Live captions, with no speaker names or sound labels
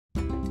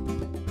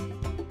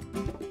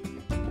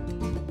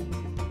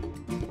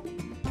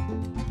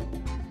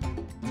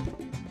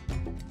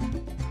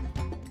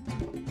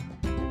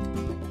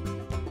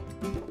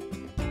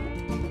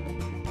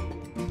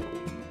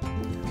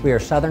We are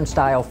Southern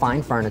Style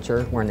Fine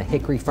Furniture. We're in the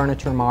Hickory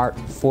Furniture Mart,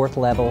 4th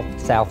level,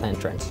 south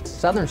entrance.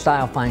 Southern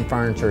Style Fine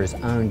Furniture is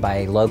owned by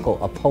a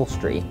local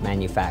upholstery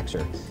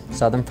manufacturer,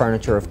 Southern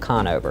Furniture of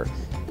Conover.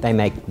 They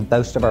make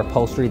most of our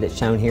upholstery that's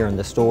shown here in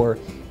the store,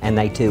 and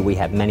we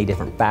have many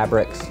different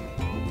fabrics,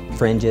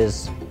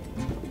 fringes,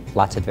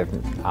 lots of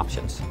different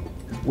options.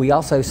 We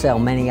also sell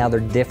many other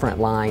different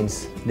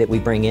lines that we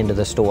bring into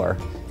the store,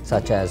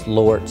 such as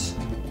Lorts,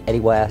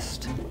 Eddy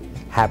West,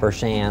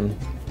 Habersham.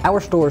 Our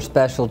store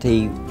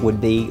specialty would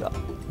be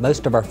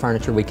most of our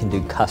furniture we can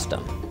do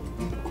custom.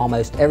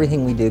 Almost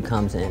everything we do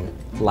comes in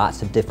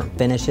lots of different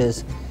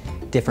finishes,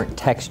 different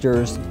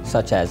textures,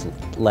 such as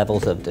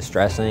levels of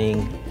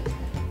distressing,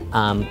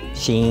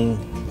 sheen.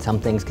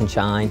 Some things can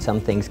shine, some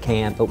things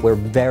can't, but we're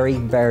very,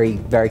 very,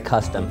 very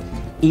custom.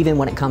 Even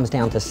when it comes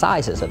down to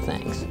sizes of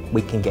things,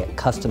 we can get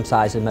custom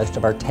sizes in most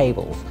of our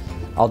tables,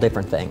 all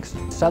different things.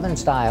 Southern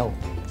Style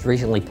has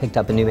recently picked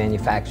up a new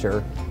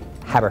manufacturer,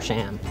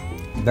 Habersham.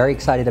 Very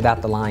excited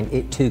about the line.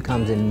 It too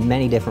comes in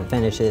many different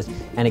finishes,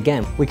 and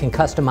again, we can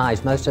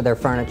customize most of their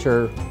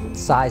furniture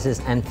sizes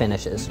and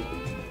finishes.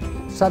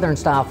 Southern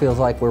Style feels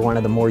like we're one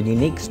of the more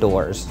unique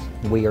stores.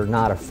 We are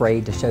not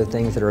afraid to show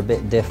things that are a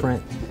bit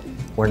different.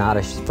 We're not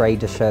afraid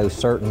to show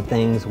certain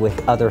things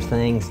with other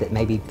things that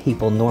maybe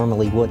people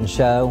normally wouldn't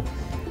show.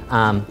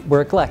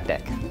 We're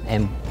eclectic,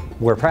 and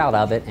we're proud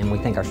of it, and we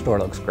think our store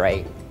looks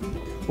great.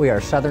 We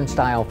are Southern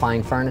Style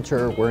Fine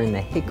Furniture. We're in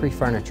the Hickory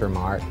Furniture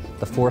Mart,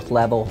 the 4th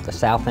level, the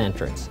south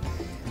entrance.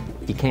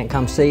 If you can't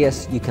come see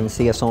us, you can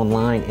see us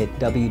online at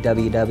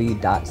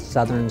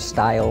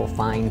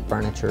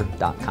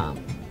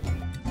www.southernstylefinefurniture.com.